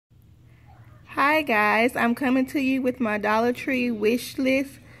Hi guys, I'm coming to you with my Dollar Tree wish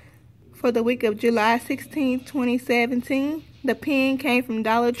list for the week of July 16, 2017. The pen came from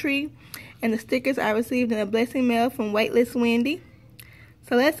Dollar Tree and the stickers I received in a blessing mail from Waitlist Wendy.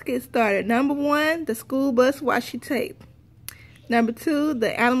 So let's get started. Number 1, the school bus washi tape. Number 2,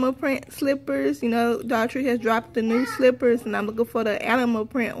 the animal print slippers. You know, Dollar Tree has dropped the new slippers and I'm looking for the animal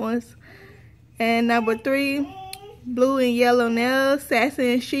print ones. And number 3, blue and yellow nails.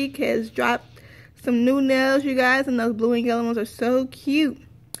 Sassy and Chic has dropped some new nails, you guys, and those blue and yellow ones are so cute.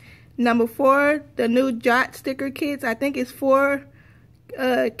 Number 4, the new Jot sticker kits. I think it's 4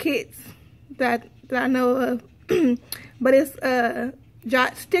 kits that I know of, but it's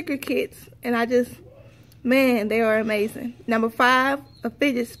Jot sticker kits, and man, they are amazing. Number 5, a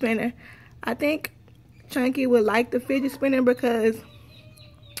fidget spinner. I think Chunky would like the fidget spinner because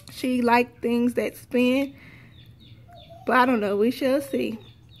she likes things that spin, but I don't know, we shall see.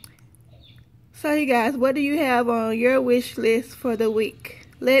 So you guys, what do you have on your wish list for the week?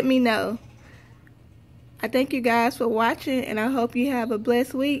 Let me know. I thank you guys for watching and I hope you have a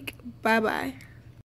blessed week. Bye bye.